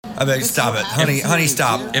I beg, stop it. Honey,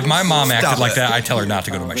 stop. If my mom acted like that, I tell her not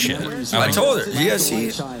to go to my shit. I told her. Yeah, see?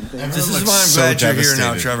 This is why I'm glad you're here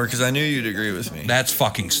now, Trevor, because I knew you'd agree with me. That's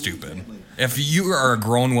fucking stupid. If you are a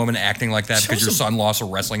grown woman acting like that because your son lost a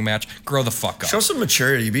wrestling match, grow the fuck up. Show some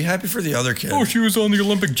maturity. Be happy for the other kid. Oh, she was on the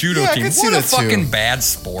Olympic judo team. What a fucking bad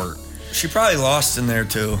sport. She probably lost in there,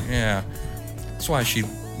 too. Yeah. That's why she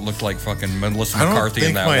looked like fucking Melissa McCarthy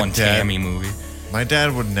in that one Tammy movie. My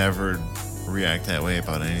dad would never react that way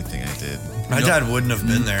about anything I did. My dad wouldn't have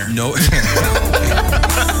been there. No.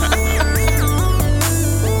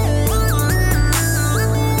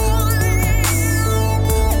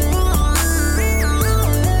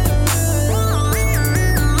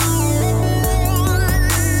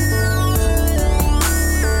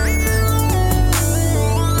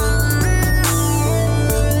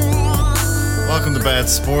 Welcome to Bad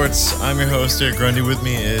Sports. I'm your host, Eric Grundy. With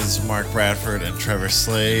me is Mark Bradford and Trevor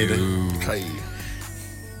Slade. Hey.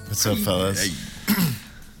 What's up, fellas? Hey.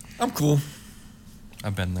 I'm cool.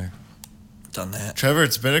 I've been there. Done that. Trevor,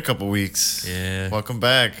 it's been a couple weeks. Yeah. Welcome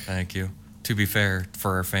back. Thank you. To be fair,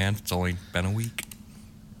 for our fans, it's only been a week.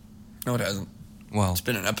 No, it hasn't. Well, it's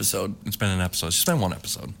been an episode. It's been an episode. It's just been one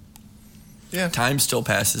episode. Yeah. Time still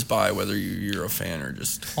passes by, whether you're a fan or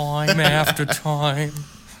just... Time after time.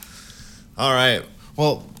 All right.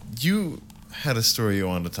 Well, you had a story you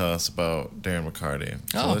wanted to tell us about Darren McCarty.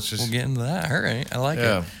 So we'll get into that. All right. I like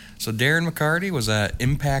it. So Darren McCarty was at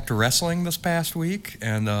Impact Wrestling this past week,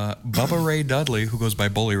 and Bubba Ray Dudley, who goes by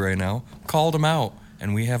Bully Ray now, called him out,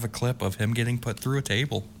 and we have a clip of him getting put through a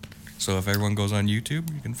table. So if everyone goes on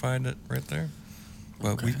YouTube, you can find it right there.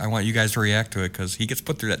 Well, okay. I want you guys to react to it because he gets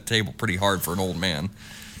put through that table pretty hard for an old man.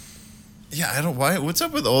 Yeah, I don't. Why? What's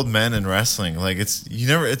up with old men in wrestling? Like I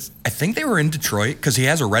think they were in Detroit because he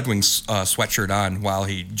has a Red Wings sweatshirt on while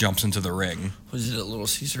he jumps into the ring. Was it at Little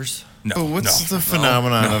Caesars? No. But what's the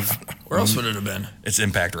phenomenon of? Where else would it have been? It's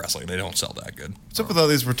Impact Wrestling. They don't sell that good. What's up with all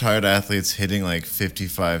these retired athletes hitting like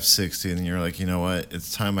 55, 60, and you're like, you know what?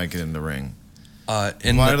 It's time I get in the ring. Why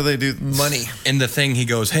do they do money? In the thing, he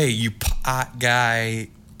goes, "Hey, you pot guy."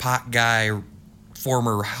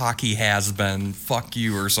 Former hockey has-been, fuck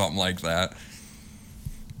you, or something like that.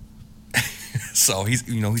 So he's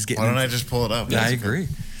getting... Why don't I just pull it up? Yeah, I agree.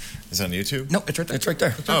 Is it on YouTube? No, it's right there. It's right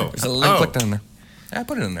there. Oh. There's a link. Click in there. Yeah, I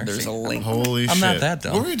put it in there. There's a link. Holy shit. I'm not that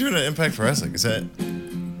dumb. What were you doing at Impact Wrestling? Is that...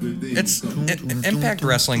 Impact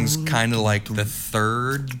Wrestling's kind of like the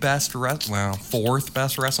fourth best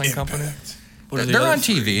wrestling company. They're on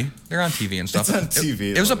TV. They're on TV and stuff. It's on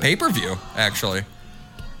TV. It was a pay-per-view, actually.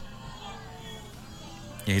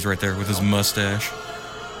 Yeah, he's right there with his mustache.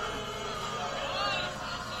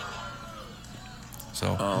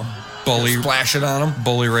 So, Bully splash it on him.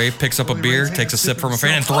 Bully Ray picks up a beer, takes a sip from a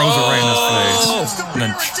fan, and throws it right in his face. And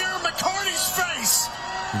then,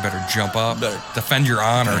 you better jump up, defend your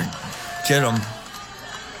honor. Get him.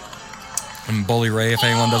 And Bully Ray, if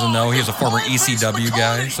anyone doesn't know, he's a former ECW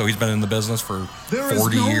guy, so he's been in the business for 40 years.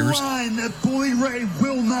 There is no line that Bully Ray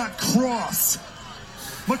will not cross.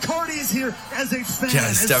 McCarty is here as a fan. Yeah,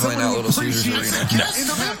 it's definitely not Little Caesars Arena. No.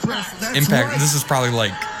 Impact. Right. This is probably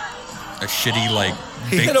like a shitty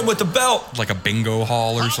he hit him with the belt, like a bingo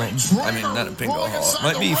hall or something. I mean, not a bingo hall. It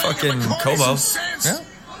might be fucking Kobo. Yeah.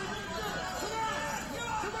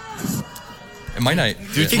 It might not.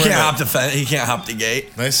 Dude, he can't hop the fence. He can't hop the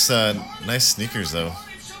gate. Nice sneakers though.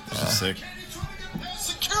 Those are sick.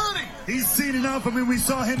 Security. He's seen enough. I mean, we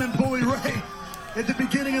saw him and Bully Ray at the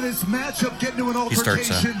beginning of this matchup getting into an altercation. He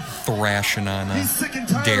starts thrashing on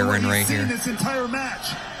Darren right here. This entire match.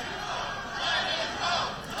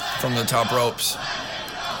 From the top ropes.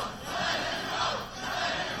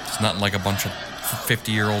 It's not like a bunch of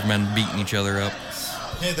 50-year-old men beating each other up.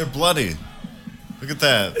 Hey, they're bloody. Look at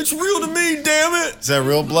that. It's real to me, damn it. Is that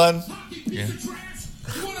real blood? Yeah.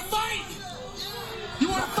 You want to fight? You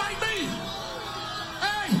want to fight me?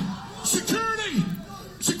 Hey, security!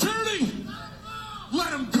 Security!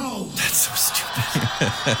 Let him go. That's so stupid.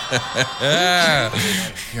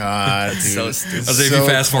 God, dude. So stupid. As if you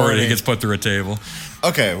fast forward, he gets put through a table.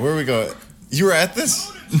 Okay, where we go? You were at this?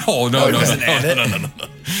 No.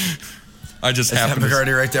 I just happened to...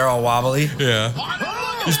 McCarty right there all wobbly. Yeah.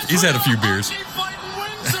 He's had a few beers.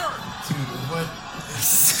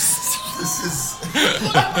 This is...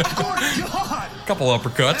 A couple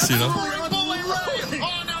uppercuts, you know.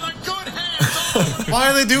 Why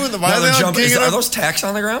are they doing that? Why are they jumping? Are those tacks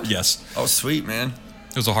on the ground? Yes. Oh, sweet, man.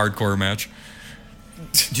 It was a hardcore match.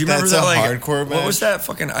 Do you remember that? Hardcore match? What was that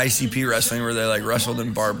fucking ICP wrestling where they wrestled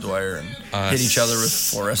in barbed wire and hit each other with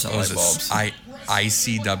fluorescent light bulbs?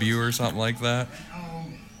 ICW or something like that.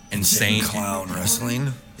 Insane clown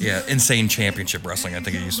wrestling. Yeah, Insane Championship Wrestling, I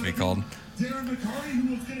think it used to be called.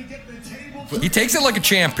 He takes it like a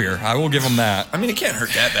champ here. I will give him that. I mean, it can't hurt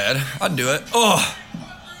that bad. I'd do it. Oh,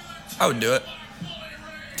 I would do it.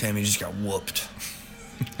 Tammy just got whooped.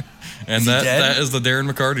 And that is the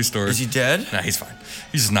Darren McCarty story. Is he dead? Nah, he's fine.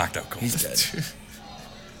 He's just knocked out cold. He's dead.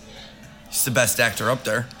 He's the best actor up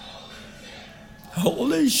there.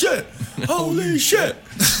 Holy shit! Holy shit!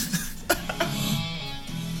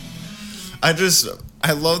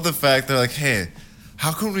 I love the fact they're like, hey,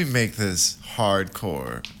 how can we make this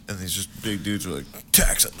hardcore? And these just big dudes are like,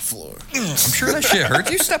 tacks on the floor. I'm sure that shit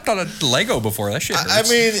hurts. You stepped on a Lego before. That shit hurts. I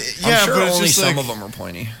mean, yeah, I'm sure but it's only just some like, of them are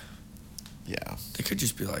pointy. Yeah. They could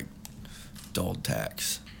just be like dulled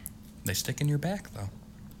tacks. They stick in your back, though.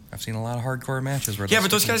 I've seen a lot of hardcore matches where. Yeah,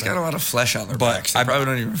 but those guys got a lot of flesh on their backs. I probably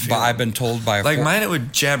don't even feel. But I've been told by mine, it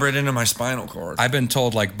would jab right into my spinal cord. I've been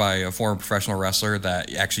told by a former professional wrestler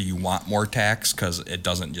that actually you want more tacks because it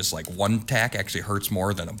doesn't just one tack actually hurts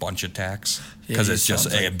more than a bunch of tacks because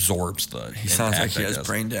it absorbs the. He sounds like he has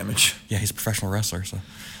brain damage. Yeah, he's a professional wrestler. So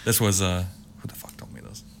this was who the fuck told me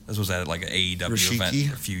this? This was at an AEW event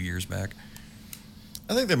a few years back.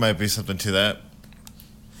 I think there might be something to that.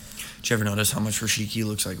 Did you ever notice how much Rishiki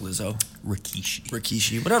looks like Lizzo?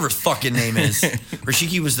 Rikishi. Whatever his fucking name is.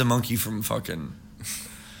 Rishiki was the monkey from fucking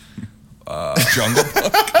Jungle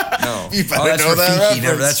Book? No. You better that's know that Rafiki.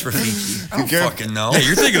 Never, that's Rafiki. I don't fucking know. Yeah,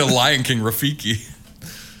 you're thinking of Lion King Rafiki.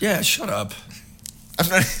 Yeah, shut up.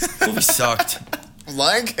 Movie sucked.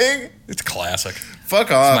 Lion King? It's classic. Fuck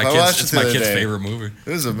off. It's my kid's favorite movie.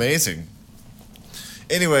 It was amazing.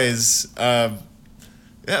 Anyways,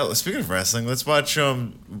 speaking of wrestling, let's watch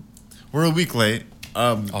we're a week late.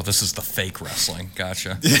 This is the fake wrestling.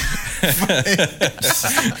 Gotcha.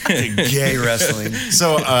 Gay wrestling.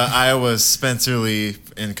 So Iowa's Spencer Lee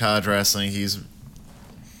in college wrestling. He's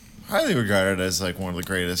highly regarded as one of the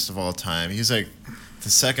greatest of all time. He's the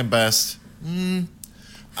second best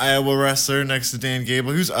Iowa wrestler next to Dan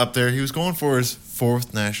Gable. He was up there. He was going for his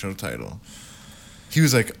 4th national title. He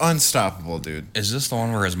was unstoppable, dude. Is this the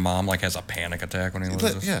one where his mom has a panic attack when he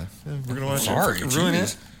loses? Yeah, we're gonna watch it. Ruin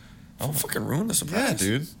it. Oh, fucking ruin the surprise.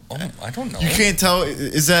 Yeah, dude. Oh, I don't know. You can't tell.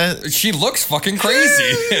 Is that? She looks fucking crazy.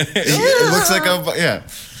 It looks like yeah.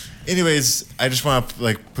 Anyways, I just want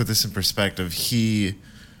to put this in perspective. He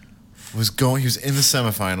was in the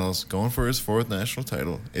semifinals, going for his 4th national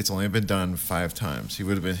title. It's only been done 5 times. He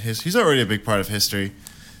would have been he's already a big part of history.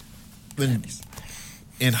 Then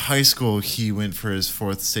in high school, he went for his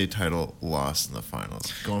 4th state title, lost in the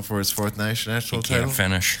finals. Going for his 4th national title.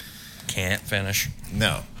 Can't finish.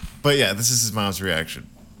 No. But yeah, this is his mom's reaction.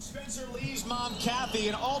 Spencer Lee's mom, Kathy,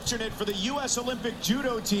 an alternate for the U.S. Olympic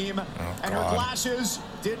judo team, and her glasses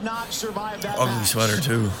did not survive that ugly match. sweater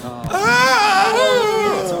too.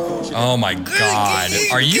 Oh my God!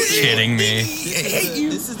 Are you kidding me?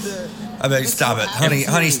 I beg, stop it,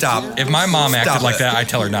 honey, stop. If my mom acted like that, I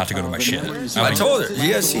tell her not to go to my shit. I told her.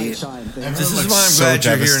 Yeah, see, this is why I'm glad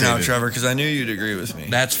you're here now, Trevor, because I knew you'd agree with me.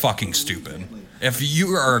 That's fucking stupid. If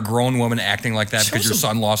you are a grown woman acting like that because your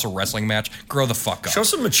son lost a wrestling match, grow the fuck up. Show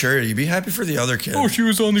some maturity. Be happy for the other kid. Oh, she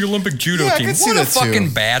was on the Olympic judo team. What a fucking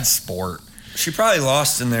bad sport. She probably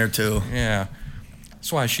lost in there too. Yeah.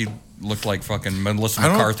 That's why she looked like fucking Melissa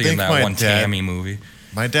McCarthy in that one Tammy movie.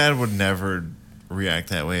 My dad would never react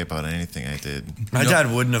that way about anything I did. My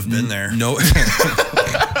dad wouldn't have been there. No.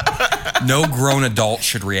 No grown adult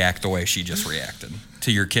should react the way she just reacted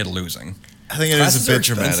to your kid losing. I think it is a bit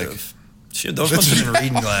dramatic. Those ones have been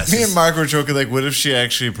reading glasses. Me and Mark were joking, what if she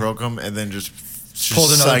actually broke them and then just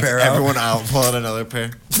pulled another pair out? Everyone out, pull out another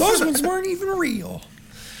pair. Those ones weren't even real.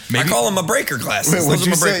 Maybe. I call them a breaker glasses. Wait, what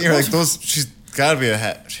you say? You're she's got to be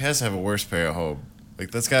she has to have a worse pair at home.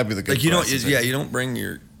 That's got to be the good glasses. You don't bring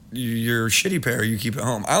your shitty pair, you keep it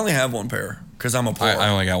home. I only have one pair because I'm a poor. I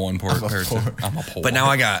only got one pair too. I'm a poor. But now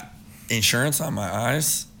I got insurance on my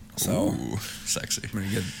eyes. So ooh, sexy. I'm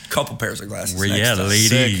gonna get a couple pairs of glasses.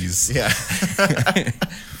 Ladies. Sick. Yeah.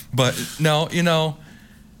 But no,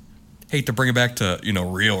 hate to bring it back to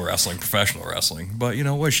real wrestling, professional wrestling. But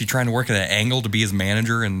what is she trying to work at an angle to be his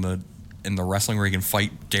manager in the wrestling where he can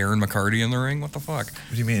fight Darren McCarty in the ring? What the fuck?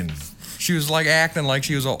 What do you mean? She was acting like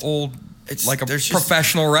she was an old.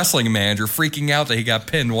 Professional wrestling manager freaking out that he got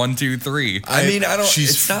pinned 1, 2, 3. I mean, I don't.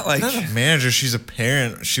 It's not like not a manager. She's a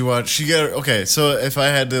parent. She got okay. So if I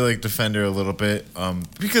had to defend her a little bit,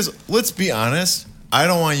 because let's be honest, I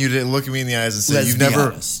don't want you to look at me in the eyes and say you've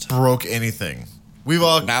never broke anything. We've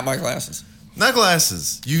all not my glasses. Not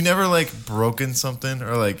glasses. You never broken something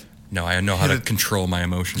or No, I know how to control my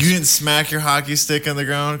emotions. You didn't smack your hockey stick on the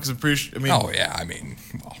ground because I'm pretty sure. I mean, oh yeah, I mean,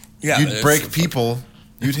 well, yeah, you'd break people.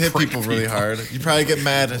 You'd hit people really hard. You'd probably get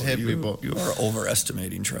mad and hit people. You are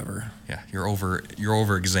overestimating Trevor. Yeah, you're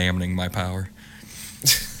over examining my power.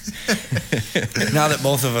 Now that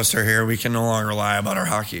both of us are here, we can no longer lie about our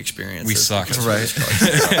hockey experiences. We sucked. Right.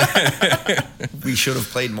 We should have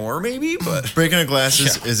played more, maybe, but Breaking of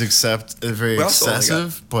glasses is very We also only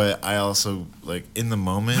excessive, but I also, like, in the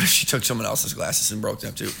moment. what if she took someone else's glasses and broke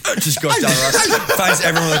them too? Just goes down the rock, finds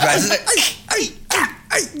everyone with glasses.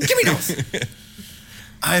 Give me those.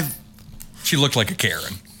 She looked like a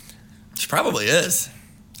Karen. She probably is.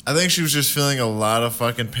 I think she was just feeling a lot of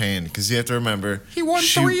fucking pain because you have to remember. He won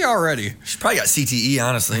 3 already. She probably got CTE,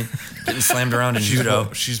 honestly. Getting slammed around in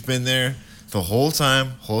judo. She's been there the whole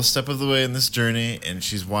time, whole step of the way in this journey, and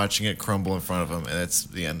she's watching it crumble in front of him, and that's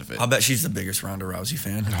the end of it. I'll bet she's the biggest Ronda Rousey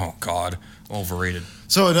fan. Oh, God. Overrated.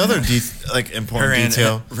 So another important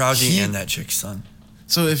detail. Rousey and that chick's son.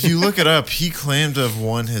 So if you look it up, he claimed to have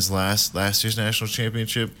won his last year's national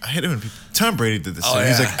championship. I hate it when Tom Brady did this.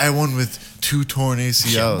 He's like, I won with 2 torn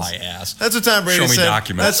ACLs. Get my ass. That's what Tom Brady Show me said.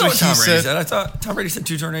 documents. That's what Tom he Brady said. I thought Tom Brady said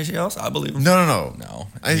 2 torn ACLs. I believe him. No. No.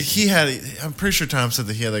 I'm pretty sure Tom said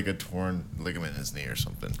that he had like a torn ligament in his knee or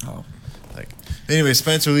something. Oh. Anyway,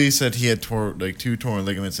 Spencer Lee said he had 2 torn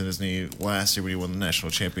ligaments in his knee last year when he won the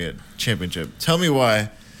national championship. Tell me why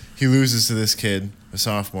he loses to this kid, a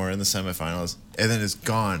sophomore, in the semifinals, and then is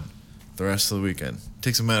gone the rest of the weekend.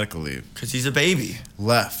 Takes a medical leave. Because he's a baby.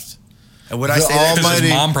 Left. And would I say that Because Almighty-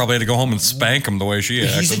 his mom probably had to go home and spank him the way she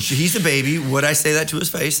acted. he's a baby. Would I say that to his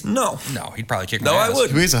face? No. No, he'd probably kick my No, I ass.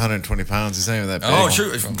 would. He weighs 120 pounds. He's not even that big. Oh,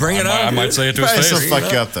 true. Bring it on. I might dude. say it to his Probably face. still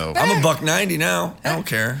fuck you up, though. I'm a $190 now. I don't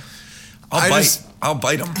care. I'll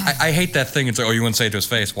bite him. I hate that thing. It's like, oh, you wouldn't say it to his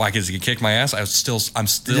face. Why? Because he kick my ass. I'm still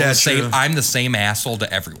Yeah, the same. true. I'm the same asshole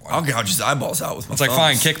to everyone. I'll gouge his eyeballs out with my It's like, thumbs.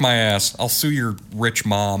 fine, kick my ass. I'll sue your rich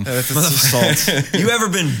mom. That's assault. You ever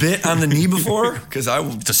been bit on the knee before? Because I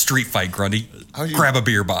will. It's a street fight, Grundy. How you- Grab a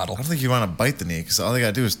beer bottle. I don't think you want to bite the knee because all they got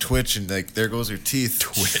to do is twitch and like there goes your teeth.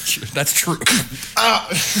 Twitch. That's true.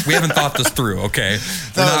 We haven't thought this through, okay?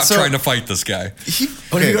 We're No, not so- trying to fight this guy.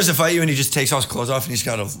 When he goes to fight you and he just takes all his clothes off and he's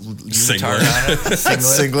got a unitard on it.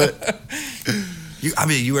 Singlet.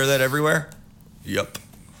 You wear that everywhere? Yup.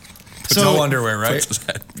 So- No underwear, right?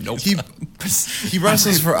 Nope. He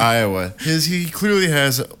wrestles for Iowa. He clearly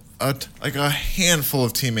has a handful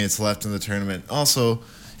of teammates left in the tournament. Also,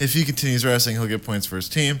 if he continues wrestling, he'll get points for his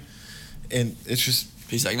team. And it's just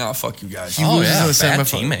He's like, no, fuck you guys. he loses in the bad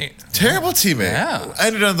semifinal. teammate. Terrible teammate. Yeah.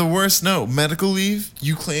 Ended on the worst note. Medical leave.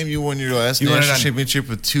 You claim you won your last You won it national on- championship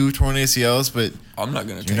with 2 torn ACLs, but I'm not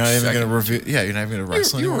going to you're not even going to reveal. Yeah, you're not even going to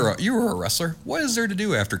wrestle anymore. You were a wrestler. What is there to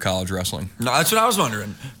do after college wrestling? No, that's what I was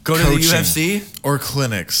wondering. Go to Coaching. the UFC? Or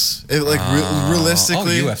clinics.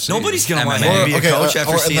 Realistically, UFC. Nobody's going to want MMA. him to be a coach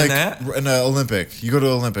after seeing like, that. In an Olympic. You go to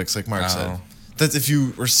Olympics, like Mark Oh. said. That's if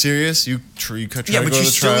you were serious, you try Yeah, to go but to you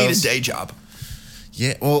the still need a trials. day job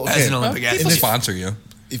Yeah, well, okay. as an Olympic People athlete. sponsor you.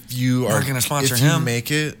 If you We're are gonna sponsor if you him. make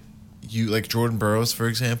it, you like Jordan Burroughs, for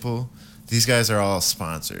example. These guys are all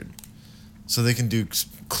sponsored, so they can do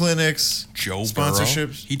clinics, Joe sponsorships. Burrow.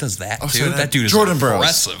 He does that Oh, too. sorry, That dude is Jordan Burroughs.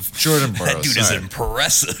 impressive. Jordan Burroughs. That dude is sorry.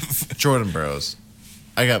 impressive. Jordan Burroughs.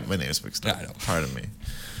 I got my names mixed up. Yeah, I know. Pardon me.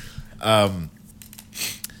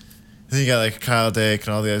 Then you got like Kyle Dake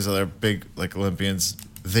and all the other big like Olympians.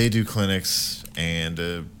 They do clinics and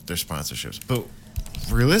their sponsorships. But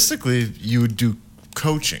realistically, you would do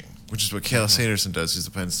coaching, which is what Kale Sanderson does. He's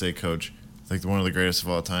the Penn State coach, like one of the greatest of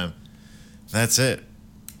all time. That's it.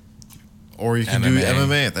 Or you can do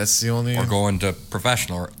MMA. That's the only. Or going to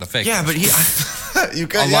professional, the fake. Yeah, but he. you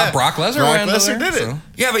got Brock Lesnar Brock went Lesnar there, did it. so.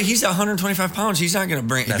 Yeah, but he's 125 pounds. He's not going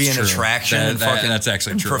to be That's an true. attraction in fucking That's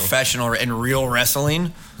actually true. professional and real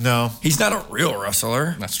wrestling. No. He's not a real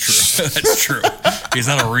wrestler. That's true. That's true. He's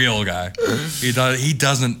not a real guy. He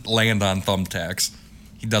doesn't land on thumbtacks.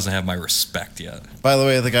 He doesn't have my respect yet. By the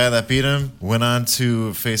way, the guy that beat him went on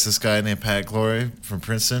to face this guy named Pat Glory from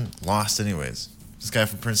Princeton. Lost anyways. This guy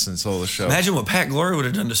from Princeton sold the show. Imagine what Pat Glory would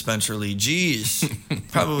have done to Spencer Lee. Jeez.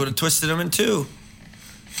 Probably would have twisted him in two.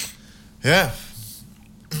 Yeah.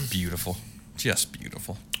 Beautiful. Just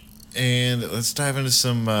beautiful. And let's dive into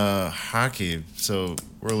some hockey. So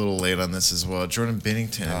we're a little late on this as well. Jordan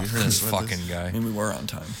Binnington. Have you heard This about fucking this? guy. I mean, we were on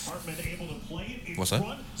time. What's that?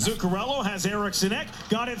 Zuccarello has Eric Sinek.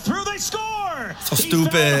 Got it through. They score. So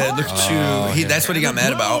stupid. Look at you. That's what he got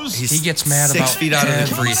mad about. He gets mad 6 about feet out of the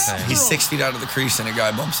everything. He's 6 feet out of the crease and a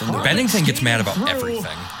guy bumps into him. Bennington gets mad about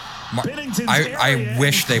everything. I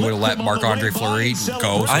wish they would have let Marc-Andre Fleury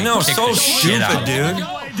go. I know, Kick so the shit out stupid, of him. dude.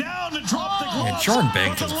 Yeah, Jordan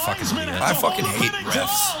Binnington's a fucking idiot. I fucking hate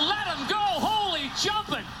refs. Let him go. Holy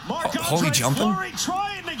jumping. Holy jumping?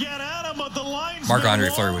 Trying to get at him, but the linesman Marc-Andre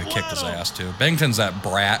Fleury would have kicked his ass, too. Binnington's that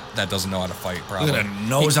brat that doesn't know how to fight, probably. Look at the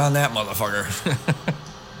nose on that motherfucker.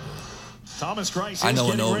 Thomas Grice I is know a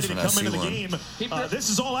getting nose ready to when I come into the see game. This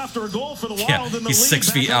is all after a goal for the Wild Yeah, in the league. he's 6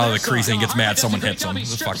 feet out of the crease and he gets mad someone hits him.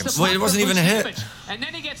 This is fucking Wait, it wasn't even a hit.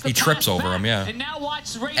 He trips over him, yeah.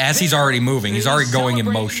 As he's already moving, he's already going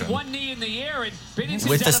in motion.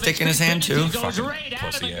 With the stick in his hand, too? Fucking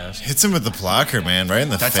pussy ass. Hits him with the blocker, man, right in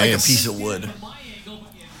the That's face. like a piece of wood.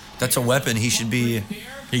 That's a weapon. He should be.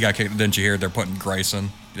 He got kicked. Didn't you hear they're putting Grice in?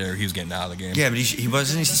 There, he was getting out of the game. Yeah, but he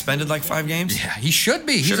wasn't he suspended like 5 games? Yeah, he should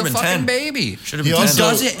be. He's Should've a been fucking 10. baby. Should have He been He 10.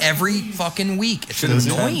 does it every fucking week. It's Does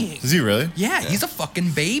he? annoying. Does he really? Yeah, he's a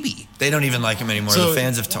fucking baby. They don't even like him anymore. So- The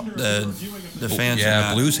fans have the fans. Yeah, are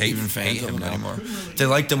not Blues hate even fans him of him now. anymore. They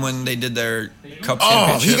liked him when they did their cup Oh,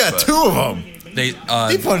 championship. he got but- 2 of them. They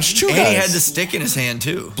He punched 2 And guys. he had the stick in his hand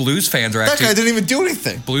too. Blues fans are That guy actually didn't even do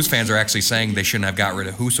anything. Blues fans are actually saying they shouldn't have got rid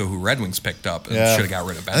of Husso, who Red Wings picked up, and should have got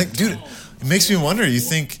rid of I think, Bennington. dude, it makes me wonder. You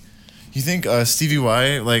think Stevie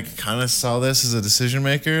Y like kind of saw this as a decision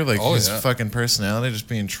maker, like Oh, his yeah. fucking personality just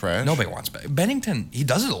being trash? Nobody wants Bennington. He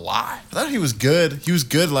does it a lot. I thought he was good. He was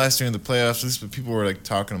good last year in the playoffs. At least people were like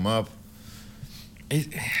talking him up.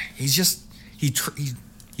 He's just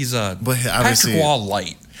he's a But obviously- Patrick Wall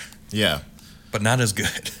light, Yeah. but not as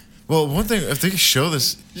good. Well, one thing, if they could show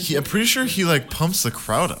this, I'm pretty sure he like pumps the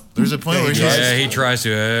crowd up. There's a point where He tries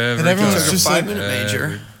to. and everyone's Took a just like, 5-minute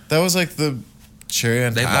major. that was like the cherry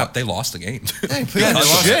on top. They lost the game. Yeah, he played Yeah, they like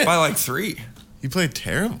lost shit. by like 3. He played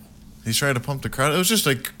terrible. He tried to pump the crowd. It was just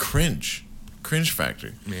like cringe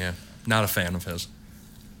factor. Yeah, not a fan of his.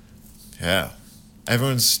 Yeah,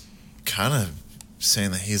 everyone's kind of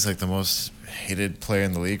saying that he's like the most hated player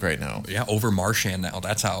in the league right now. Yeah, over Marchand now.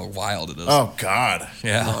 That's how wild it is. Oh God,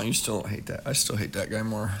 yeah. No, you still hate that. I still hate that guy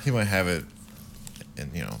more. he might have it,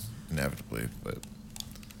 and inevitably. But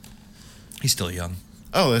He's still young.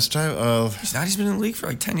 let's try. He's been in the league for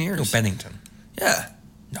like 10 years. No, Bennington. Yeah.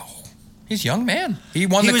 No, he's young man. He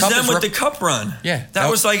won He the was cup. then as with rook- the cup run. Yeah, That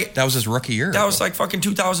was like that was his rookie year. that was like fucking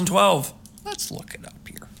 2012. Let's look it up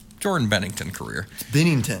here. Jordan Bennington career.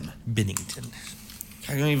 Binnington. Binnington.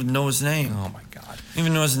 I don't even know his name. Oh my God. I don't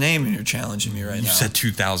even know his name, and you're challenging me right You now. said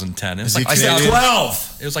 2010. It was Is he like I said Canadian?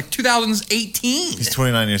 12. It was like 2018. he's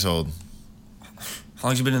 29 years old. How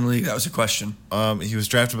long has he been in the league? That was a question. He was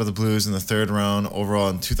drafted by the Blues in the 3rd round overall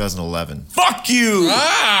in 2011. Fuck you!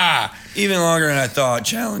 Ah! Even longer than I thought.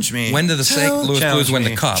 Challenge me. When did the St. Louis Challenge Blues win me.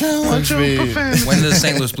 the cup? Challenge me. When did the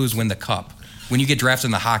St. Louis Blues win the cup? When you get drafted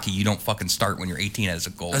in the hockey, you don't fucking start when you're 18 as a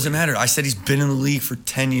goalie. Doesn't matter. I said he's been in the league for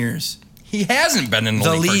 10 years. He hasn't been in the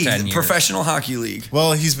The league league, for 10 the years. professional hockey league.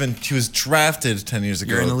 Well, he was drafted 10 years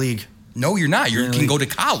ago. You're in the league. No, you're not. You You're in the can go league.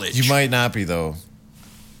 to college. You might not be though.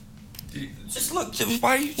 Just look.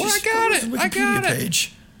 Why you Well, just I got go it. to the I Wikipedia got it.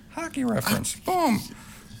 page? Hockey reference. Boom.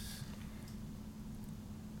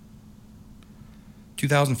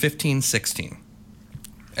 2015-16.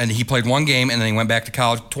 And he played one game, and then he went back to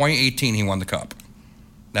college. 2018, he won the cup.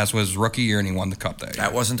 That was his rookie year, and he won the cup that year.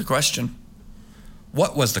 That wasn't the question.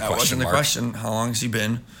 What was the That question, wasn't the Mark? question. How long has he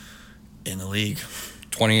been in the league?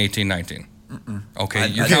 2018-19. Okay,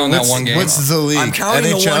 you're Okay, counting that what's- one game. what's the league? I'm counting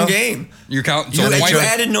the NHL? one game. You're counting. You, So you why-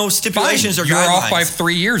 added no stipulations Fine, or you were guidelines. off by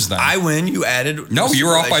 3 years then. I win. You added. No, you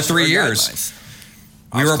were off by stipulations 3 or years. guidelines.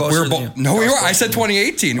 we were closer both. than you. No, we I was were. I closer said than you.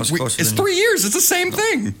 2018. I was closer It's than 3 years. It's the same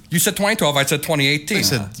thing. You said 2012. I said 2018. You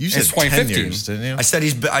said It's 10 2015. years, didn't you?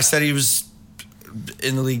 I said he was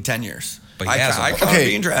in the league 10 years. But he hasn't. I count Okay,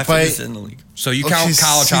 being drafted by- as in the league. So you Okay, count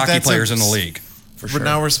college see, hockey that's players a- in the league. For sure. But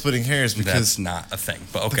now we're splitting hairs That's because not a thing.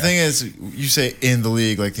 But the okay. thing is, you say in the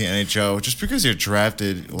league like the NHL, just because you're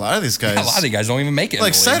drafted, a lot of these guys, a lot of you guys don't even make it.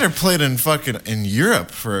 like in the league. Seider played in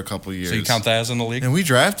Europe for a couple years. So you count that as in the league? and we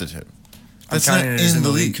drafted him. I'm That's not counting it as in the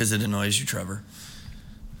league. because it annoys you, Trevor.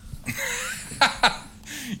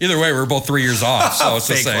 Either way, we're both 3 years off. So it's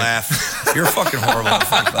the Fake same. laugh. You're fucking horrible at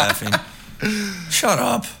fake laughing. Shut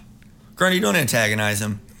up. Grundy, don't antagonize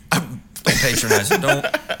him. Don't patronize him.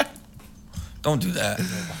 Don't do that.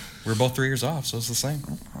 We're both 3 years off, so it's the same.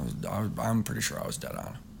 I'm pretty sure I was dead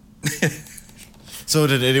on. So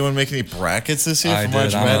did anyone make any brackets this year? I for did.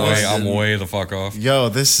 March Madness? I'm way the fuck off. Yo,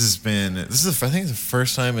 this is I think it's the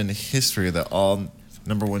first time in history that all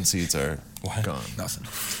number 1 seeds are What? gone. Nothing.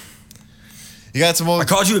 You got some I old.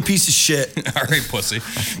 called you a piece of shit. All right, pussy.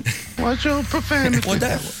 Watch your profanity. What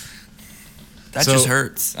that? That So- just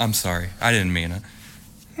hurts. I'm sorry. I didn't mean it.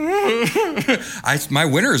 My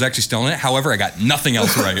winner is actually still in it. However, I got nothing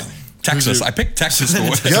else right. Texas. I picked Texas to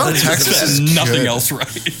win. Yo, Texas is nothing good. else right.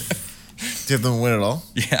 Do you have them win it all?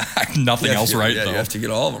 Yeah, nothing else right Yeah, though. you have to get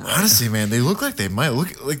all of them right. Honestly, man, they look like they might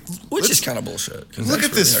look like. Which is kind of bullshit. 'cause Look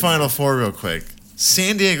that's at this really Final Four real quick.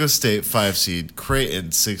 San Diego State 5 seed,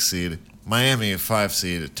 Creighton 6 seed, Miami 5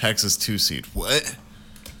 seed, Texas 2 seed. What?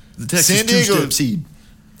 The Texas two-step seed.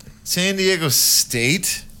 San Diego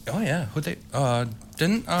State? Oh yeah, who they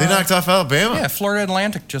didn't They knocked off Alabama. Yeah, Florida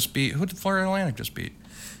Atlantic just beat. Who did Florida Atlantic just beat?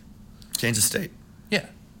 Kansas State. Yeah.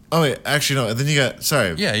 Oh wait, actually no. And then you got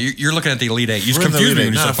Yeah, you're looking at the Elite Eight. You We're in the confused me Elite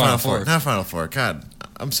when you Eight, said Final Four. Not Final Four. God,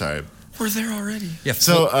 I'm sorry. We're there already. Yeah.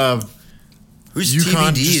 So who's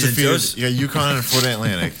UConn TBD? just defeated, UConn and Florida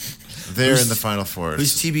Atlantic. They're in the Final Four.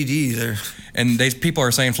 Who's TBD? There. And people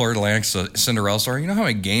are saying Florida Atlantic's a Cinderella story. You know how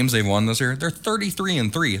many games they've won this year? They're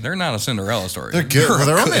 33-3. They're not a Cinderella story. They're good. Well,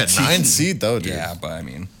 they're a only good at team. 9 seed though, dude. Yeah, but I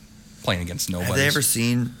mean, playing against nobody. Have they ever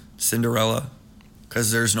seen Cinderella?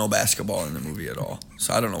 Because there's no basketball in the movie at all.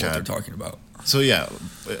 So I don't know what they're talking about. So yeah,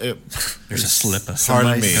 There's a slipper.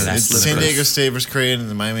 pardon me. Somebody- It's San Diego State versus Creighton and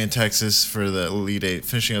the Miami and Texas for the Elite Eight,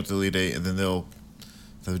 finishing up the Elite Eight, and then they'll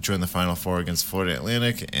join the Final Four against Florida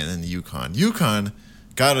Atlantic and then UConn. UConn,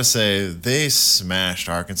 gotta say, they smashed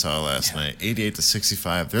Arkansas last night,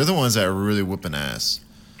 88-65. They're the ones that are really whooping ass.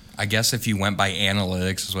 I guess if you went by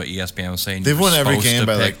analytics, is what ESPN was saying. They've you were won every supposed game to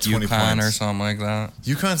by, pick like, 20 UConn points. or something like that.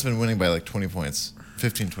 UConn's been winning by like 20 points,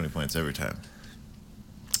 15, 20 points every time.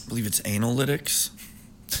 I believe it's analytics.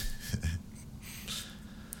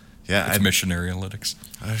 Yeah, It's missionary analytics.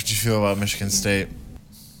 how did you feel about Michigan State?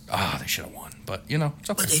 They should have won, but it's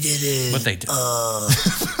okay. But they did it. But they did.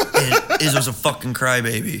 And Izzo's a fucking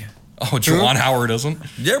crybaby. Oh, Juwan Howard isn't.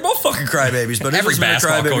 They're both fucking crybabies, but Every Izzo's been a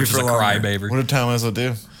basketball crybaby coach is for a longer. crybaby. What did Tom Izzo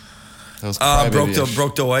do? That was crybaby-ish.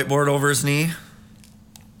 Broke the whiteboard over his knee.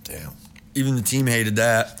 Damn. Even the team hated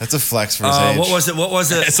that. That's a flex for his age. What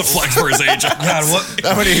was it? It's a flex for his age. God, what?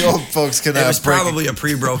 How many old folks can It was break probably a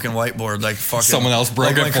pre-broken whiteboard, like fucking Someone else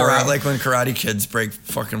broke it for him. like when karate kids break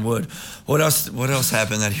fucking wood. What else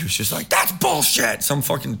happened that he was just like, that's bullshit? Some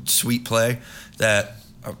fucking sweet play that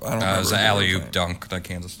I don't remember. It was an who alley-oop played. dunk that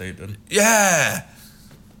Kansas State did. Yeah.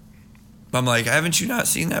 I'm like, haven't you not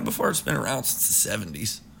seen that before? It's been around since the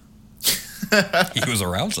 70s. He was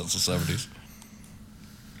around since the 70s.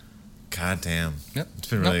 God damn. Yep. It's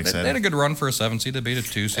been really exciting. They had a good run for a 7 seed. They beat a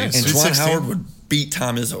 2 seed. And Sweet Juwan 16. Howard would beat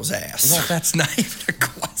Tom Izzo's ass. Well, that's not even a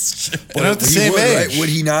question. They're not the He same would, age. right? Would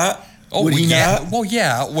he not? Oh, would he yeah. not? Well,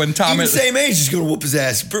 yeah. When Tom Even is same age, he's going to whoop his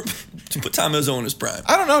ass. Put Tom Izzo in his prime.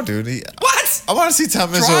 I don't know, dude. What? I want to see Tom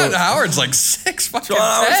Juwan Izzo. Howard's like 6 fucking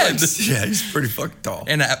Juwan Howard's 10. like, yeah, he's pretty fucking tall.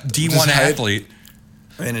 And a D1 Just height. athlete.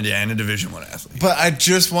 And a Division I athlete. But I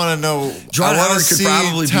just want to know. Juwan I want Howard to could see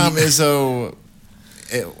probably Tom beat- Izzo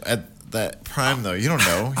at that prime, though. You don't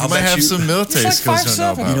know. He I'll might bet have you- some military He's like skills you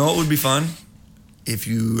don't know 5'7". about. You know what would be fun? If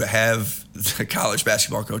you have the college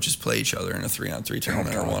basketball coaches play each other in a 3-on-3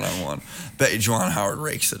 tournament or 1-on-1. Bet you Juwan Howard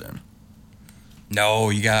rakes it in. No,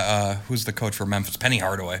 you got, who's the coach for Memphis? Penny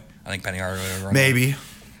Hardaway. I think Penny Hardaway. would run. Maybe.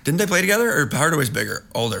 Didn't they play together? Or Hardaway's bigger,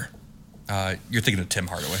 older? You're thinking of Tim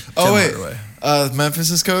Hardaway. Oh, Tim wait. Hardaway.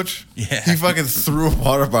 Memphis' coach? Yeah. He fucking threw a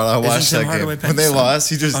water bottle. I watched Tim that Hardaway game. When they Penn lost,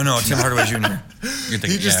 he just. Oh, no, Tim Hardaway Jr. You're thinking,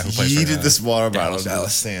 He just who plays for, yeeted this water bottle Dallas. into the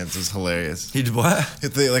stands. It was hilarious. He did what?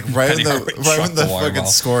 They, like right Penny when Hardaway the chucked the water fucking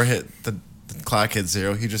bottle. score hit, the clock hit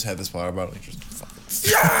 0. He just had this water bottle. He just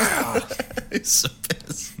fucking. Yeah! He's so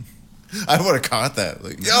pissed. I would have caught that.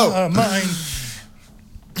 Like, yo, Mine.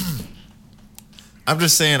 I'm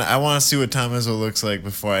just saying. I want to see what Tom Izzo looks like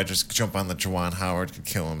before I just jump on the Juwan Howard could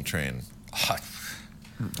kill him train.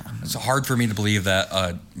 It's hard for me to believe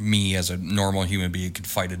that me as a normal human being could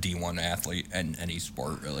fight a D1 athlete in any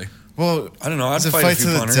sport, really. Well, I don't know. I'd is it fight a fight few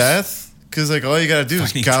to the punters. death? Because like all you gotta do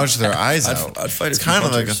is Fighting gouge to their death. eyes I'd- out. I'd fight a it's few kind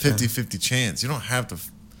of like a punters, yeah. 50-50 chance. You don't have to.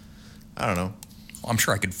 I don't know. I'm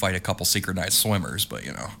sure I could fight a couple synchronized swimmers, but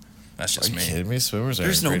that's Are just you me. kidding me? Swimmers are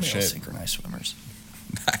There's in no great male shape. synchronized swimmers.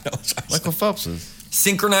 I know. Michael Phelps is.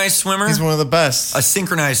 Synchronized swimmer? He's one of the best. A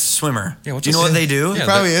synchronized swimmer. Yeah, what's do you know a what they do? He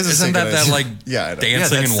probably is a Isn't that synchronized- like Yeah, I know.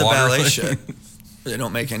 dancing that's in the water? ballet thing? shit. They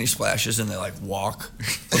don't make any splashes and they like walk.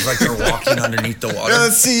 Look like they're walking underneath the water. Yeah,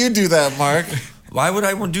 let's see you do that, Mark. Why would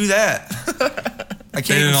I want to do that? I They can't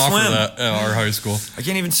didn't even offer swim. that at our high school. I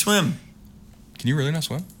can't even swim. Can you really not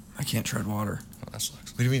swim? I can't tread water. Oh, that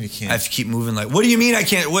sucks. What do you mean you I can't? have to keep moving. Like, what do you mean I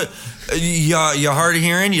can't? What? You hard of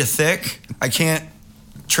hearing? You thick? I can't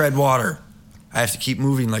tread water. I have to keep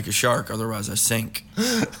moving like a shark, otherwise I sink.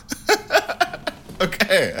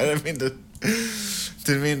 Okay, I didn't mean to.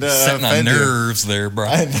 Didn't mean to Setting on offend you. nerves there, bro.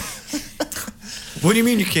 What do you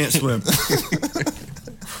mean you can't swim?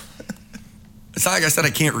 It's not like I said I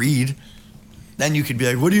can't read. Then you could be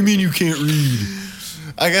like, what do you mean you can't read?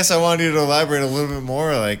 I guess I wanted you to elaborate a little bit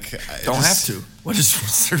more. Like, Don't have to.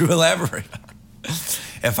 What's there to elaborate on?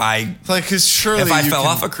 If I Like, because surely if I you fell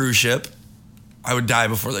can- off a cruise ship, I would die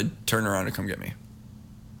before they'd turn around and come get me.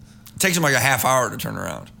 takes them like a half hour to turn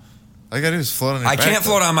around. All you gotta do is float on your back. I can't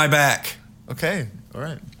float on my back. Okay, all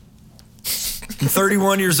right. I'm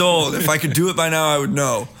 31 years old. If I could do it by now, I would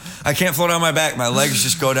know. I can't float on my back. My legs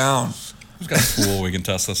just go down. Who's got a pool we can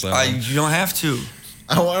test this out? You don't have to.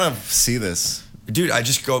 I want to see this. Dude, I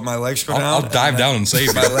just go, my legs go down. I'll dive down and save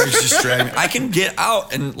you. My legs just drag me. I can get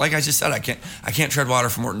out, and like I just said, I can't tread water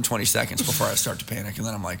for more than 20 seconds before I start to panic, and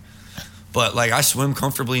then I'm like, but like I swim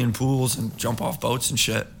comfortably in pools and jump off boats and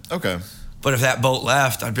shit. Okay. But if that boat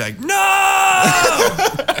left, I'd be like, no!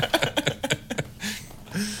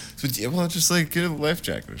 Well, just like get a life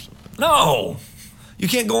jacket or something. No! You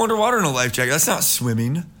can't go underwater in a life jacket. That's not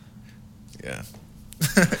swimming. Yeah.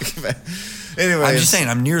 Anyway, I'm just saying,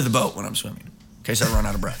 I'm near the boat when I'm swimming, in case I run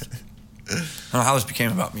out of breath. I don't know how this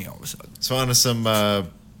became about me all of a sudden. So on to some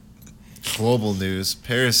global news.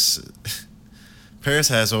 Paris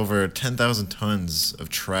has over 10,000 tons of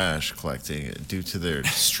trash collecting due to their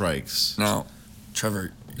strikes. Now,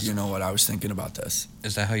 Trevor, you know what I was thinking about this.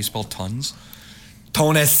 Is that how you spell tons?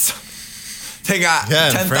 Tonus. They got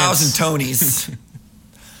 10,000 Tonys.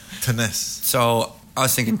 Tennis. So I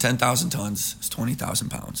was thinking 10,000 tons is 20,000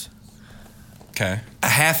 pounds. Okay. A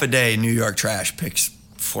half a day, New York trash picks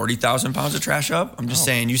 40,000 pounds of trash up. I'm just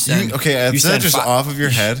saying, you send. Is that just off of your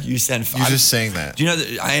head? You send 5. You're just saying that. Do you know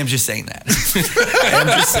that? I am just saying that. I am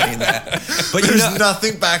just saying that. But there's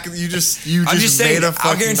nothing back. You just made a fucking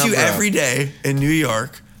I'll guarantee you number every up. day in New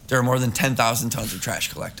York, there are more than 10,000 tons of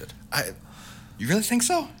trash collected. You really think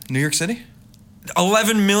so? New York City?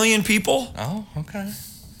 11 million people Oh, okay.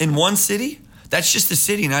 in one city? That's just the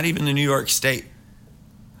city, not even the New York state.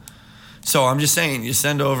 So I'm just saying, you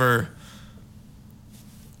send over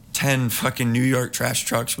 10 fucking New York trash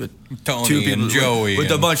trucks with Tony 2 people and Joey with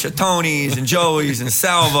a and- bunch of Tonys and Joeys and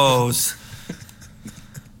Salvos,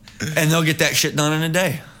 and they'll get that shit done in a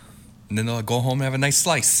day. And then they'll go home and have a nice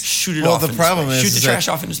slice. Shoot it Well, off. the problem is shoot the trash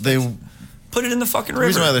that off into space. Put it in the fucking river. The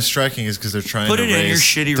reason why they're striking is because they're trying Put to it in your raise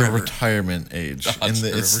shitty the river. retirement age. The And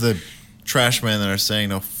Hudson it's River. the trash men that are saying,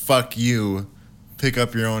 no, fuck you, pick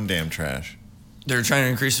up your own damn trash. They're trying to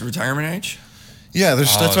increase the retirement age? Yeah,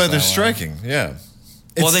 that's why is they're that why? striking. Yeah.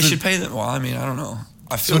 Well, they should pay them. Well, I mean, I don't know.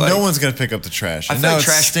 I So feel like no one's going to pick up the trash. I And feel now like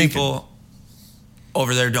it's trash stinking. people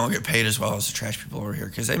over there don't get paid as well as the trash people over here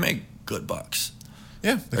because they make good bucks.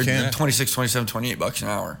 Yeah, they They're can. 26, 27, 28 bucks an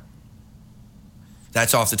hour.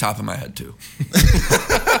 That's off the top of my head, too.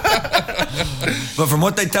 But from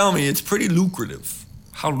what they tell me, it's pretty lucrative.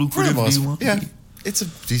 How For the lucrative do most- you want to yeah, be? it's a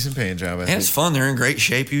decent paying job, I And think. it's fun. They're in great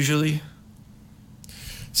shape usually.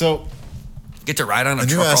 So Get to ride on a a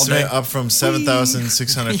new truck all day. estimate up from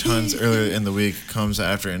 7,600 tons earlier in the week comes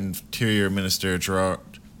after Interior Minister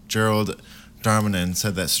Gerald Darmanin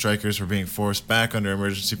said that strikers were being forced back under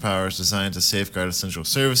emergency powers designed to safeguard essential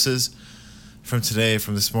services. From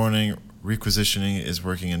this morning, requisitioning is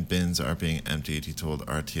working and bins are being emptied, he told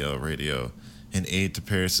RTL Radio. An aide to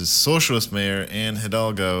Paris' socialist mayor, Anne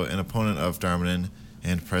Hidalgo, an opponent of Darmanin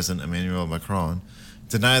and President Emmanuel Macron,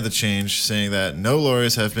 denied the change, saying that no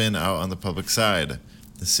lawyers have been out on the public side.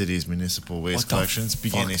 The city's municipal waste What the collections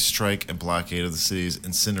began fuck? a strike and blockade of the city's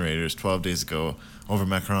incinerators 12 days ago over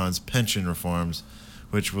Macron's pension reforms,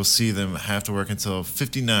 which will see them have to work until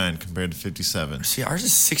 59 compared to 57. See, ours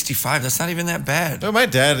is 65. That's not even that bad. No, my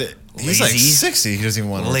dad, he's like Lazy. 60. He doesn't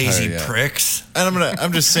even want to Lazy retire yet. pricks. And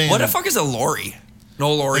I'm just saying, What the fuck is a lorry?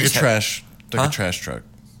 No like lorries. a trash Huh? truck.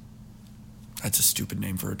 That's a stupid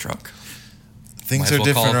name for a truck. Things Might as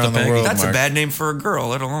are well call different it around the the pig. world. That's a Mark. bad name for a girl,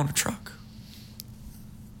 let alone a truck.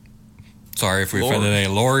 Sorry if we Lord. offended any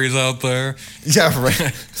lorries out there. Yeah,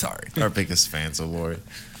 right. Sorry. Our biggest fans of Lori.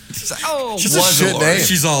 Oh, She's a shit lorry. name.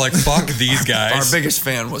 She's all like, fuck these Our guys. biggest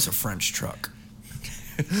fan was a French truck.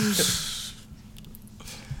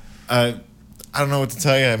 I don't know what to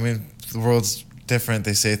tell you. I mean, the world's different.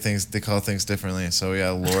 They call things differently. So yeah,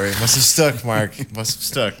 Lori must have stuck. Mark must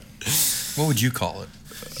have stuck. What would you call it?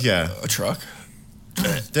 Yeah. A truck?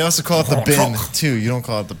 They also call it the Oh, bin truck. too. You don't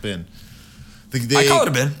call it the bin. I call it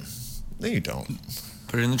a bin. No, you don't.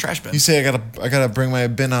 Put it in the trash bin. You say I gotta bring my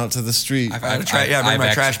bin out to the street. bring my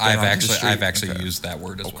trash bin onto the street. I've actually used that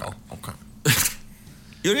word as well. Okay.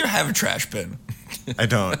 You don't even have a trash bin. I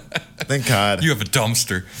don't. Thank God. You have a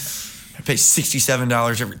dumpster. I pay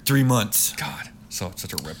 $67 every 3 months. God, so it's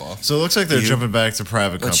such a ripoff. So it looks like they're You- jumping back to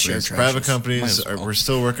private Let's share companies. trashes. Private Might companies, as well. we're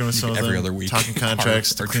still working with some of them. Every other week. Talking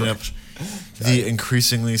contracts to Our clean up trash. the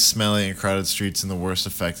increasingly smelly and crowded streets in the worst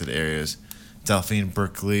affected areas. Delphine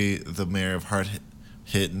Berkeley, the mayor of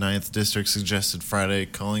hard-hit 9th District, suggested Friday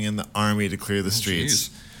calling in the army to clear the streets.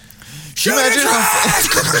 Jeez. Imagine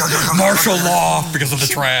how martial law because of the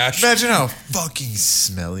trash. Imagine how fucking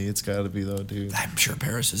smelly it's got to be, though, dude. I'm sure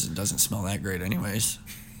Paris doesn't smell that great, anyways.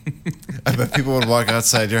 I bet people would walk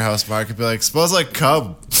outside your house, Mark, and be like, "Smells like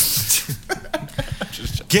cum."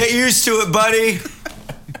 Get used to it, buddy.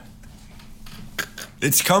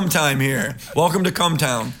 It's cum time here. Welcome to Cum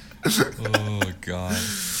Town. Oh God.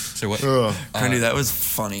 So what? Trendy, that was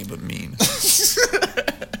funny but mean.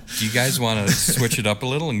 Do you guys want to switch it up a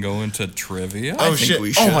little and go into trivia? Oh, I think shit.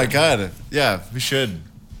 we should. Oh, my God. Yeah, we should.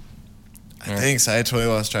 Thanks. I totally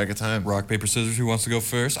lost track of time. Rock, paper, scissors. Who wants to go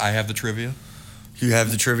first? I have the trivia. You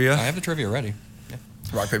have the trivia? I have the trivia ready. Yeah.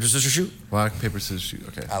 Rock, paper, scissors, shoot. Rock, paper, scissors, shoot.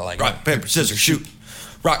 Okay. I like Rock, it. paper, scissors, shoot.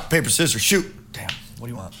 Rock, paper, scissors, shoot. Damn. What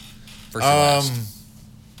do you want? First or last?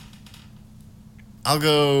 I'll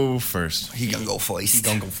go first. He gonna go first. He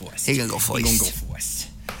gonna go first. He gonna go first. He gonna go first.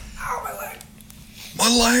 Ow, my leg. My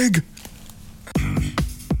leg.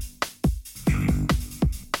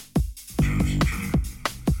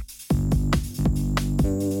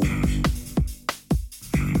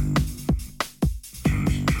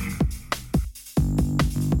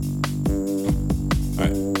 All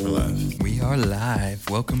right, we're live. We are live.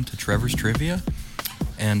 Welcome to Trevor's Trivia.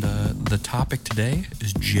 And the topic today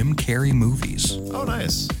is Jim Carrey movies. Oh,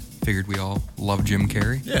 nice. Figured we all love Jim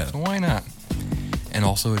Carrey. Yeah. So why not? And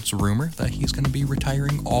also, it's a rumor that he's going to be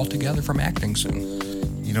retiring altogether from acting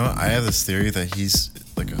soon. You know what? I have this theory that he's,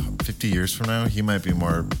 like, 50 years from now, he might be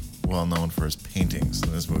more well-known for his paintings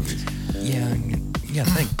than his movies. Yeah, I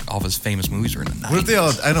think all of his famous movies are in the 90s. What if they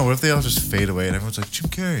all, I know, what if they all just fade away and everyone's like, Jim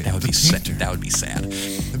Carrey, That would the be sad. painter. That would be sad.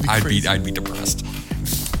 be I'd crazy. be depressed.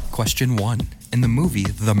 Question 1. In the movie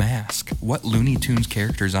The Mask, what Looney Tunes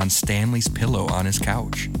character is on Stanley's pillow on his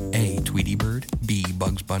couch? A. Tweety Bird, B.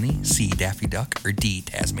 Bugs Bunny, C. Daffy Duck, or D.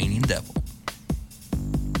 Tasmanian Devil?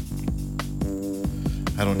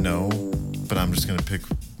 I don't know, but I'm just going to pick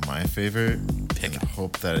my favorite Pick and it.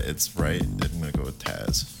 hope that it's right. I'm going to go with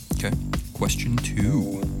Taz. Okay. Question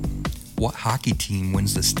 2. What hockey team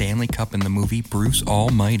wins the Stanley Cup in the movie Bruce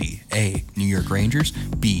Almighty? A. New York Rangers,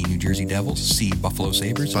 B. New Jersey Devils, C. Buffalo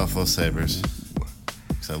Sabres? Buffalo Sabres.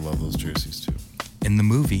 Because I love those jerseys, too. In the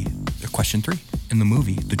movie, question 3. In the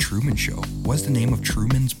movie The Truman Show, what's the name of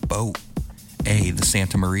Truman's boat? A. The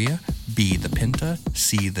Santa Maria, B. The Pinta,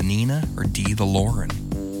 C. The Nina, or D. The Lauren?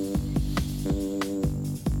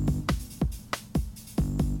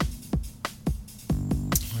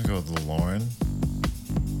 I'm going to go with the Lauren.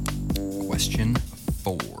 Question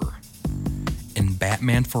 4. In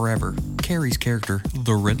Batman Forever, Carrey's character,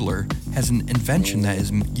 the Riddler, has an invention that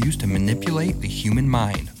is used to manipulate the human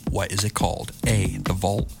mind. What is it called? A. The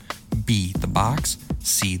Vault, B. The Box,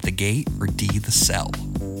 C. The Gate, or D. The Cell? I'm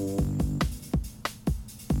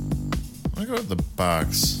going to go with the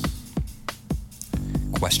box.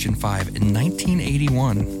 Question 5. In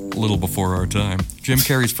 1981, a little before our time, Jim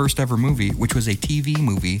Carrey's first ever movie, which was a TV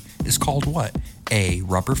movie, is called what? A.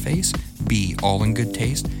 Rubber Face, B. All in Good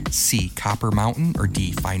Taste, C. Copper Mountain, or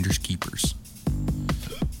D. Finders Keepers?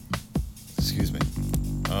 Excuse me.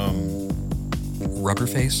 Rubber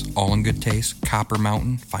Face, All in Good Taste, Copper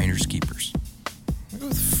Mountain, Finders Keepers. I'm going to go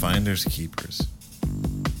with Finders Keepers.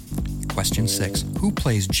 Question 6. Who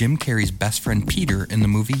plays Jim Carrey's best friend Peter in the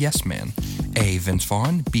movie Yes Man? A. Vince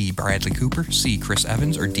Vaughn, B. Bradley Cooper, C. Chris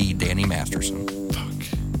Evans, or D. Danny Masterson? Fuck.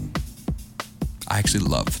 I actually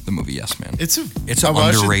love the movie Yes Man. It's an I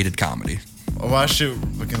watched underrated comedy. I watched it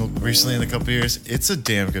recently in a couple years. It's a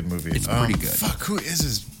damn good movie. It's pretty good. Fuck, who is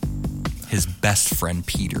his? His best friend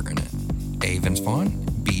Peter in it. A. Vince Vaughn,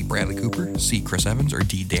 B. Bradley Cooper, C. Chris Evans, or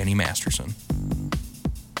D. Danny Masterson?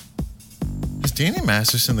 Is Danny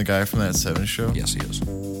Masterson the guy from that Seven show? Yes, he is. I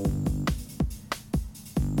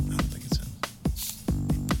don't think it's him.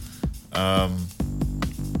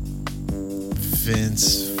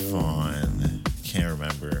 Vince Vaughn. Can't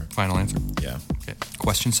remember. Final answer. Yeah. Okay.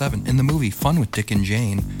 Question 7. In the movie Fun with Dick and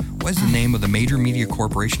Jane, what is the name of the major media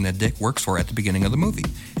corporation that Dick works for at the beginning of the movie?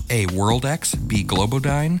 A. WorldX, B.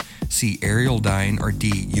 Globodyne, C. Arieldyne, or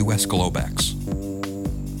D. US Globex?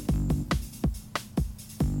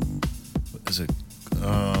 What is it?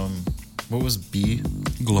 What was B?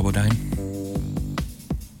 Globodyne.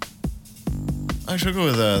 I should go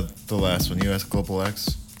with the last one. US Global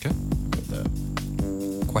X. Okay. Go with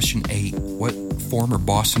that. Question 8. What former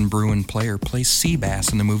Boston Bruin player plays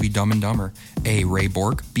Seabass in the movie Dumb and Dumber? A. Ray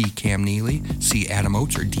Borg, B. Cam Neely, C. Adam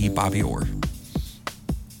Oates, or D. Bobby Orr?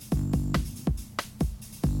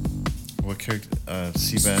 What character?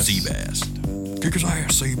 Seabass. Seabass. Kick his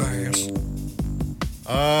ass, Seabass.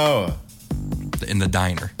 Oh. In the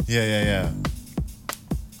diner. Yeah.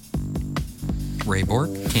 Ray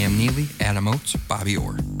Borg, Cam Neely, Adam Oates, Bobby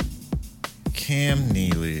Orr. Cam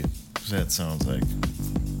Neely. That sounds like.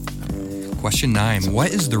 Question 9. What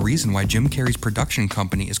is the reason why Jim Carrey's production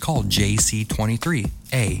company is called JC23?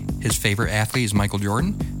 A. His favorite athlete is Michael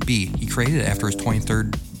Jordan. B. He created it after his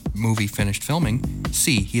 23rd movie finished filming.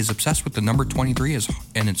 C. He is obsessed with the number 23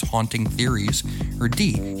 and its haunting theories. Or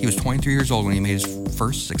D. He was 23 years old when he made his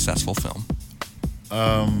first successful film.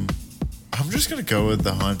 I'm just going to go with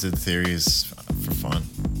the haunted theories for fun.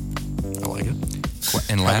 I like it.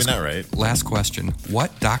 And last question.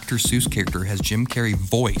 What Dr. Seuss character has Jim Carrey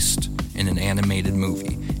voiced in an animated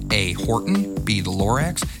movie? A. Horton. B. The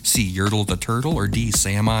Lorax. C. Yertle the Turtle. Or D.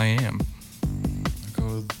 Sam I Am. I'll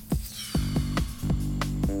go with...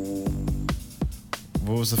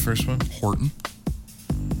 What was the first one? Horton.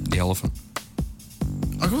 The elephant.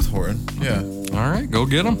 I'll go with Horton. Yeah. All right, go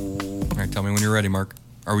get him. All right, tell me when you're ready, Mark.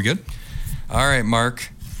 Are we good? All right,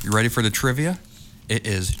 Mark. You ready for the trivia? It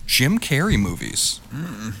is Jim Carrey movies.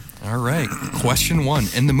 All right. Question 1.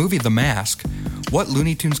 In the movie The Mask, what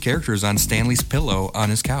Looney Tunes character is on Stanley's pillow on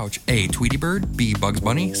his couch? A. Tweety Bird. B. Bugs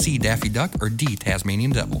Bunny. C. Daffy Duck. Or D.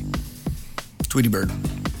 Tasmanian Devil. Tweety Bird.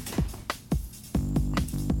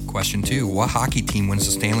 Question 2. What hockey team wins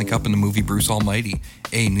the Stanley Cup in the movie Bruce Almighty?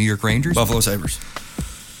 A. New York Rangers. Buffalo Sabres.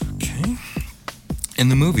 Okay. In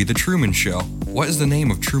the movie The Truman Show, what is the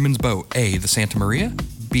name of Truman's boat? A. The Santa Maria.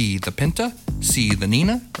 B. The Pinta. C. The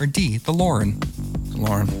Nina. Or D. The Lauren.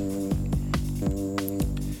 Lauren.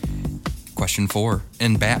 Question 4.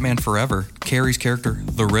 In Batman Forever, Carrey's character,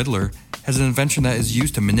 the Riddler, has an invention that is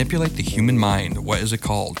used to manipulate the human mind. What is it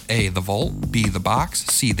called? A. The Vault. B. The Box.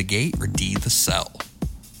 C. The Gate. Or D. The Cell.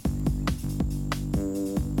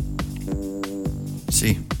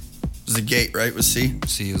 C. It was the gate, right? Was C?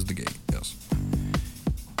 C is the gate, yes.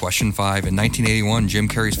 Question 5. In 1981, Jim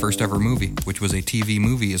Carrey's first ever movie, which was a TV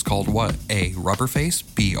movie, is called what? A. Rubberface.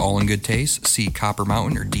 B. All in Good Taste. C. Copper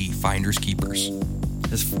Mountain. Or D. Finders Keepers.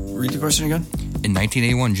 Read the question again. In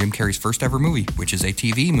 1981, Jim Carrey's first ever movie, which is a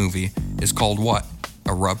TV movie, is called what?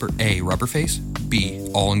 A. Rubberface. B.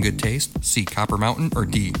 All in Good Taste. C. Copper Mountain. Or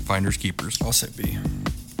D. Finders Keepers. I'll say B.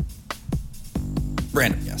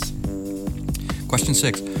 Random, yes. Question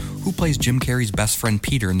 6. Who plays Jim Carrey's best friend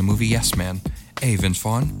Peter in the movie Yes Man? A. Vince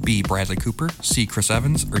Vaughn. B. Bradley Cooper. C. Chris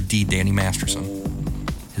Evans. Or D. Danny Masterson.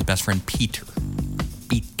 His best friend Peter.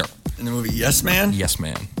 Peter. In the movie Yes Man? Yes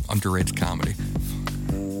Man. Underrated comedy.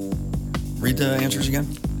 Read the answers again.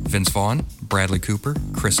 Vince Vaughn, Bradley Cooper,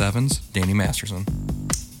 Chris Evans, Danny Masterson.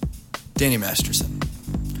 Danny Masterson.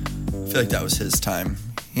 I feel like that was his time.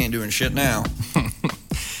 He ain't doing shit now.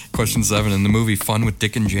 Question 7. In the movie Fun with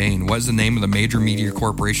Dick and Jane, what is the name of the major media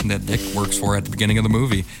corporation that Dick works for at the beginning of the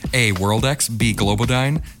movie? A. Worldex. B.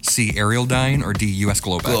 Globodyne. C. Arieldyne. Or D. US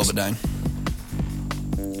Globex. Globodyne.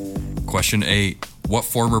 Question 8. What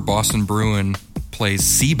former Boston Bruin plays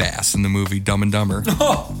Seabass in the movie Dumb and Dumber?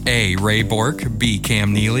 A. Ray Bork. B.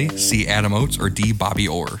 Cam Neely. C. Adam Oates. Or D. Bobby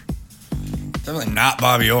Orr. Definitely not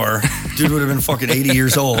Bobby Orr. Dude would have been fucking 80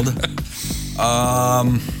 years old.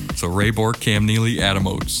 So Ray Bork, Cam Neely, Adam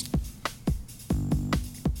Oates.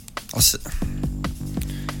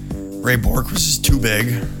 Ray Bork was just too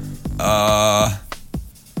big.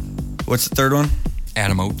 What's the third one?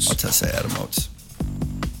 Adam Oates. I'll just say Adam Oates.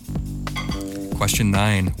 Question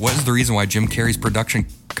 9. What is the reason why Jim Carrey's production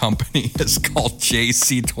company is called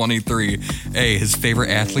JC23? A. His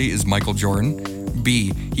favorite athlete is Michael Jordan.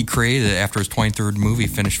 B. He created it after his 23rd movie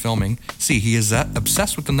finished filming. C. He is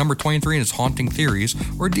obsessed with the number 23 and his haunting theories.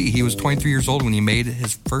 Or D. He was 23 years old when he made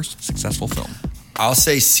his first successful film. I'll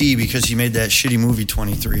say C because he made that shitty movie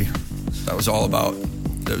 23. That was all about.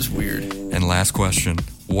 That was weird. And last question.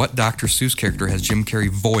 What Dr. Seuss character has Jim Carrey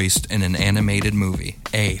voiced in an animated movie?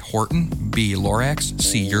 A. Horton. B. Lorax.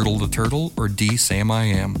 C. Yertle the Turtle. Or D. Sam I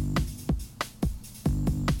Am.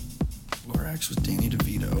 Lorax was Danny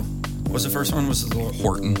DeVito. What was the first one? Was the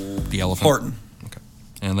Horton, the elephant. Horton. Okay.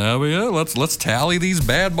 And that'll be it. Let's tally these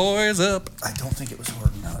bad boys up. I don't think it was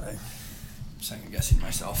Horton now that I'm second guessing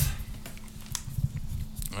myself.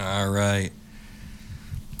 All right.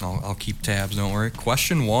 I'll keep tabs, don't worry.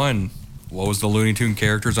 Question 1. What was the Looney Tune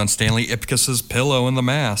characters on Stanley Ipkiss's pillow in The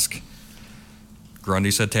Mask?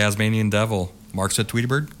 Grundy said Tasmanian Devil. Mark said Tweety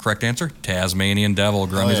Bird. Correct answer? Tasmanian Devil.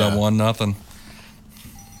 Grundy's up 1-0.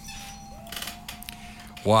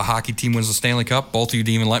 What hockey team wins the Stanley Cup? Both of you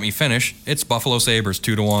didn't even let me finish. It's Buffalo Sabres,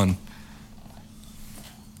 2-1.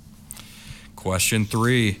 Question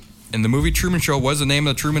 3. In the movie Truman Show, what was the name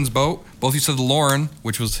of the Truman's boat? Both of you said the Lauren,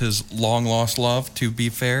 which was his long-lost love, to be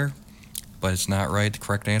fair. But it's not right. The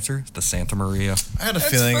correct answer is the Santa Maria. I had a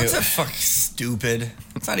feeling That's fucking stupid.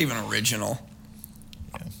 It's not even original.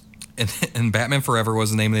 And Batman Forever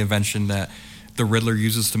was the name of the invention that the Riddler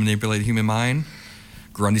uses to manipulate the human mind.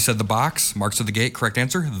 Grundy said the box. Mark said the gate. Correct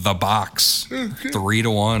answer, the box.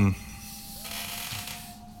 3-1.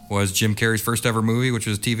 Was Jim Carrey's first ever movie, which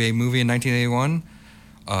was a TV movie in 1981.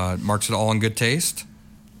 Mark said All in Good Taste.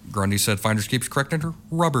 Grundy said Finders Keepers. Correct answer,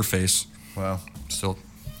 Rubber Face. Wow. Still.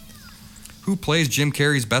 Who plays Jim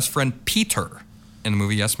Carrey's best friend Peter in the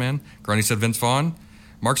movie Yes Man? Grundy said Vince Vaughn.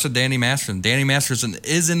 Mark said Danny Masterson. Danny Masterson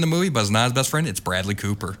is in the movie, but is not his best friend. It's Bradley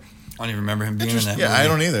Cooper. I don't even remember him being in that movie. Yeah, I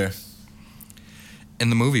don't either. In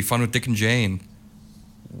the movie Fun with Dick and Jane,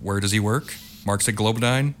 where does he work? Mark said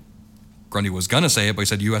Globodyne. Grundy was going to say it, but he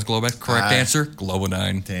said U.S. Globex. Correct answer,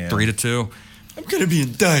 Globodyne. Damn. 3-2. I'm going to be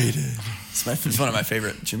indicted. It's one of my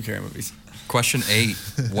favorite Jim Carrey movies. Question 8.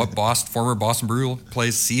 What former Boston Brew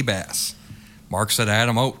plays Seabass? Mark said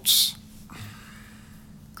Adam Oates.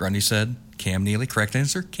 Grundy said Cam Neely. Correct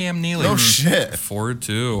answer, Cam Neely. No shit.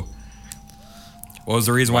 4-2. What was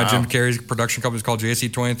the reason why Jim Carrey's production company is called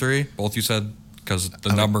JC23? Both you said because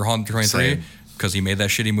the number 123. Because he made that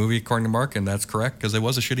shitty movie, according to Mark, and that's correct, because it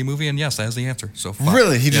was a shitty movie, and yes, that is the answer. So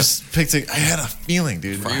really? He just picked it. I had a feeling,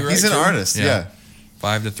 dude. He's an artist, yeah.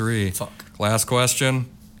 5-3. Fuck. Last question.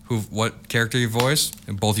 What character you voice?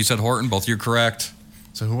 And both you said Horton, both you correct.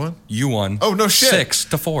 So who won? You won. Oh, no shit.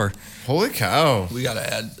 6-4. Holy cow. We got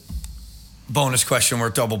to add bonus question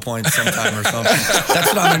worth double points sometime or something. That's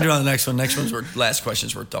what I'm going to do on the next one. Last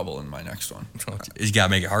question's worth double in my next one. You got to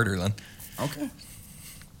make it harder then. Okay.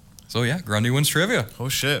 So yeah, Grundy wins trivia. Oh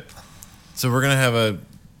shit. So we're gonna have a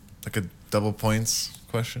double points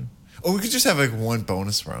question. Oh, we could just have one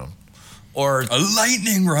bonus round. Or a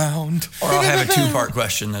lightning round. Or I'll have a 2-part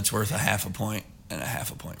question that's worth a half a point and a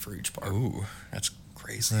half a point for each part. Ooh, that's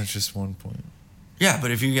crazy. That's just 1 point. Yeah, but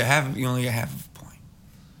if you only get half a point.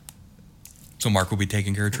 So Mark will be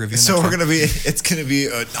taking care of trivia. So it's gonna be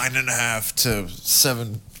a 9.5 to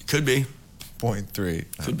 7. Could be. 0.3.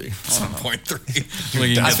 Could be.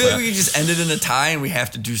 7.3. I feel like we can just end it in a tie, and we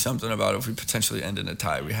have to do something about it. If we potentially end in a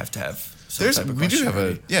tie, we have to have some type of question.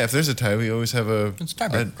 If there's a tie, we always have a. It's a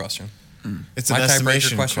tiebreaker question. It's an My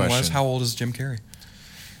estimation tiebreaker question was, how old is Jim Carrey?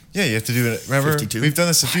 Yeah, you have to do it. Remember, 52? We've done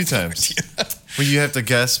this a few times. Where you have to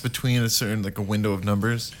guess between a certain a window of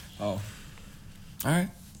numbers. Oh, all right.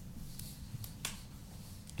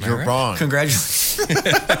 You're wrong. Congratulations.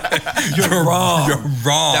 You're wrong. You're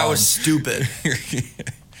wrong. That was stupid.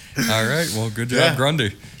 All right. Well, good job,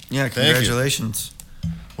 Grundy. Yeah, congratulations.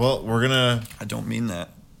 Well, we're gonna. I don't mean that.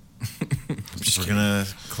 We're gonna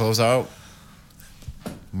close out.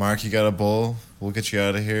 Mark, you got a bowl. We'll get you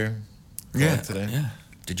out of here. Today. Yeah.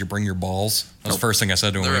 Did you bring your balls? That was the first thing I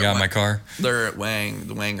said to him when we got in my car. They're at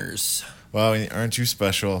the Wangers. Wow, aren't you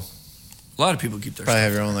special? A lot of people keep their Probably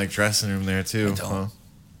stuff. have your own dressing room there too. I don't. Huh?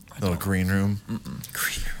 Little green room.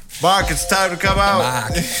 Green room. Mark, it's time to come out.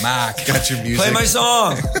 Mark. Got your music. Play my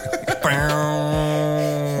song.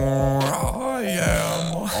 I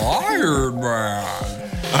am Iron Man.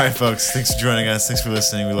 All right, folks. Thanks for joining us. Thanks for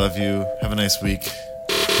listening. We love you. Have a nice week.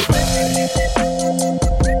 Goodbye.